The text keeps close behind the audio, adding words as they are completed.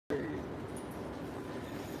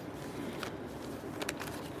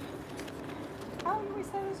How old did we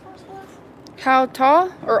say this horse was? How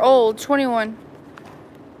tall or old? 21.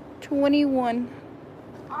 21.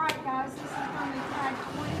 Alright guys, this is going to be tag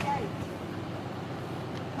 28.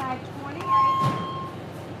 Tag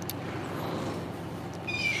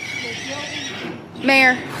 28.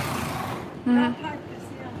 Mare.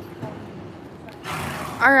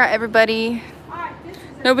 Alright, everybody.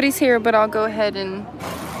 Nobody's here, but I'll go ahead and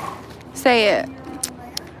say it.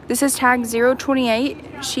 This is tag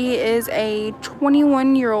 028. She is a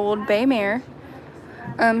 21-year-old bay mare.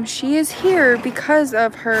 She is here because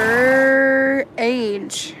of her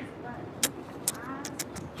age.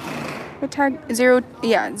 What tag?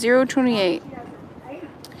 028.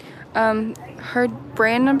 Her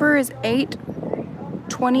brand number is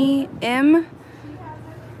 820M.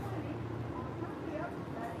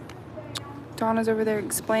 Donna's over there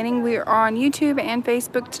explaining. We are on YouTube and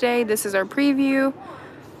Facebook today. This is our preview.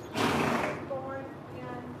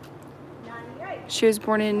 She was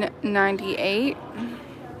born in 98.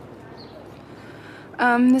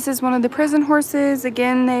 This is one of the prison horses.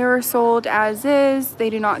 Again, they are sold as is.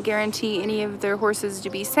 They do not guarantee any of their horses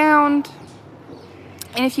to be sound.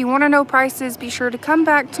 And if you want to know prices, be sure to come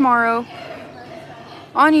back tomorrow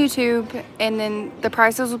on YouTube, and then the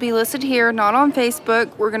prices will be listed here, not on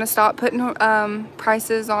Facebook. We're going to stop putting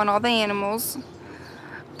prices on all the animals.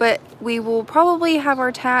 But we will probably have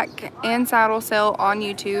our tack and saddle sale on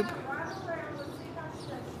YouTube.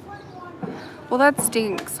 Well, that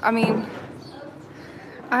stinks. I mean,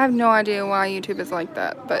 I have no idea why YouTube is like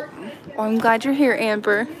that, but well, I'm glad you're here,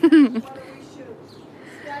 Amber.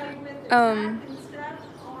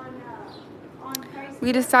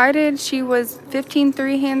 We decided she was 15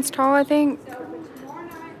 hands tall, I think.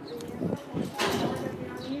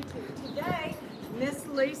 Today, Miss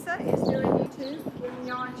Lisa is doing YouTube, giving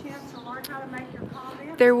y'all a chance to learn how to make your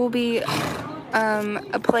comments. There will be a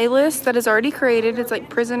playlist that is already created. It's like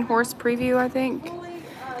Prison Horse Preview, I think.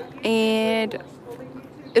 And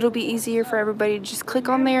it'll be easier for everybody to just click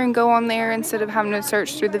on there and go on there instead of having to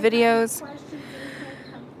search through the videos.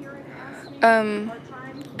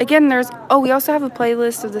 Again, we also have a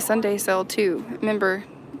playlist of the Sunday sale too. Remember,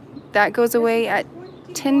 that goes away at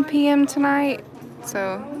 10 p.m. tonight.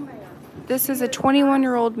 So this is a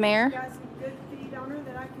 21-year-old mare.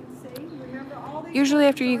 Usually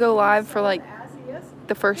after you go live for like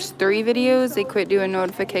the first 3 videos, they quit doing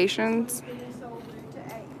notifications.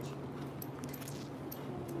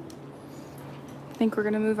 I think we're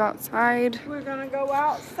gonna move outside. We're gonna go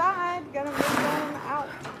outside. Gonna move on out.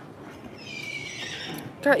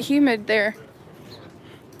 Got humid there.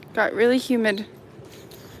 Got really humid.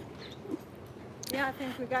 Yeah, I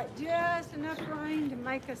think we got just enough rain to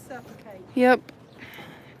make us suffocate. Yep.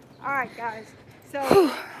 Alright guys,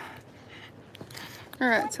 so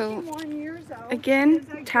alright, so again,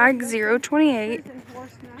 tag 028.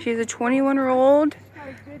 She's a 21-year-old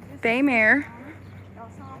bay mare.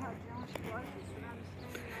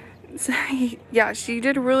 So, yeah, she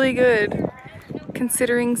did really good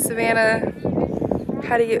considering Savannah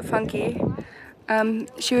had to get funky.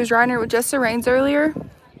 She was riding her with just the reins earlier,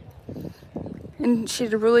 and she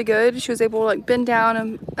did really good. She was able to like bend down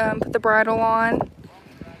and put the bridle on.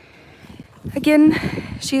 Again,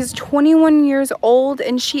 she's 21 years old,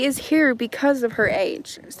 and she is here because of her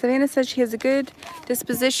age. Savannah says she has a good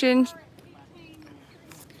disposition.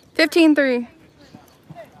 15-3.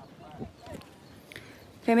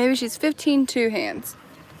 Okay, maybe she's 15 hands.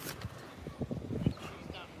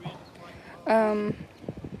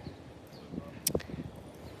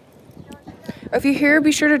 If you're here,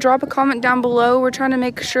 be sure to drop a comment down below. We're trying to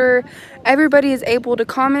make sure everybody is able to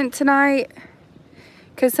comment tonight,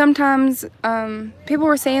 because sometimes people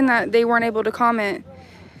were saying that they weren't able to comment.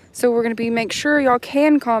 So we're going to make sure y'all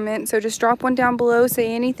can comment. So just drop one down below,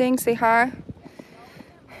 say anything, say hi.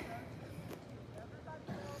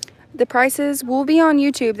 The prices will be on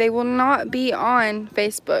YouTube. They will not be on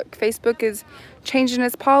Facebook. Facebook is changing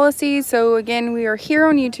its policy. So again, we are here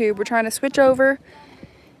on YouTube. We're trying to switch over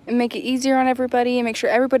and make it easier on everybody and make sure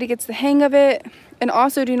everybody gets the hang of it. And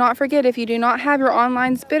also, do not forget, if you do not have your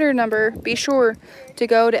online bidder number, be sure to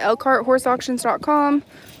go to elkharthorseauctions.com,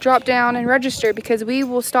 drop down and register, because we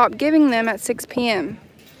will stop giving them at 6 p.m.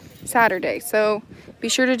 Saturday. So be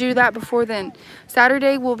sure to do that before then.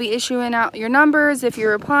 Saturday we'll be issuing out your numbers if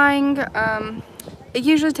you're applying. It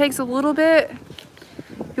usually takes a little bit.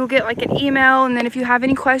 You'll get like an email, and then if you have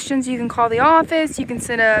any questions, you can call the office. You can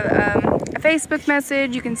send a Facebook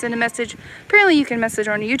message. You can send a message. Apparently you can message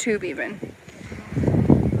on YouTube even.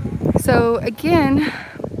 So again,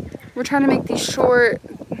 we're trying to make these short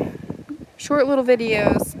little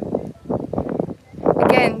videos.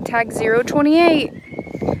 Again, tag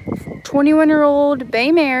 028, 21-year-old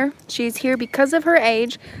bay mare. She's here because of her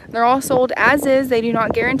age. They're all sold as is. They do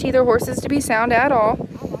not guarantee their horses to be sound at all.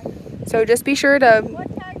 So just be sure to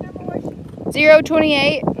What tag number was she?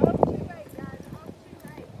 028. 028, guys.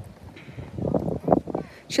 028.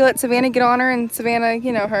 She let Savannah get on her, and Savannah,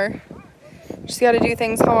 you know her. She's got to do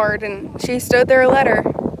things hard, and she stood there and let her.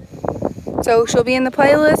 So she'll be in the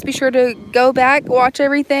playlist. Be sure to go back, watch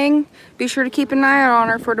everything. Be sure to keep an eye out on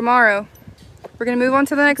her for tomorrow. We're going to move on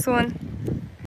to the next one.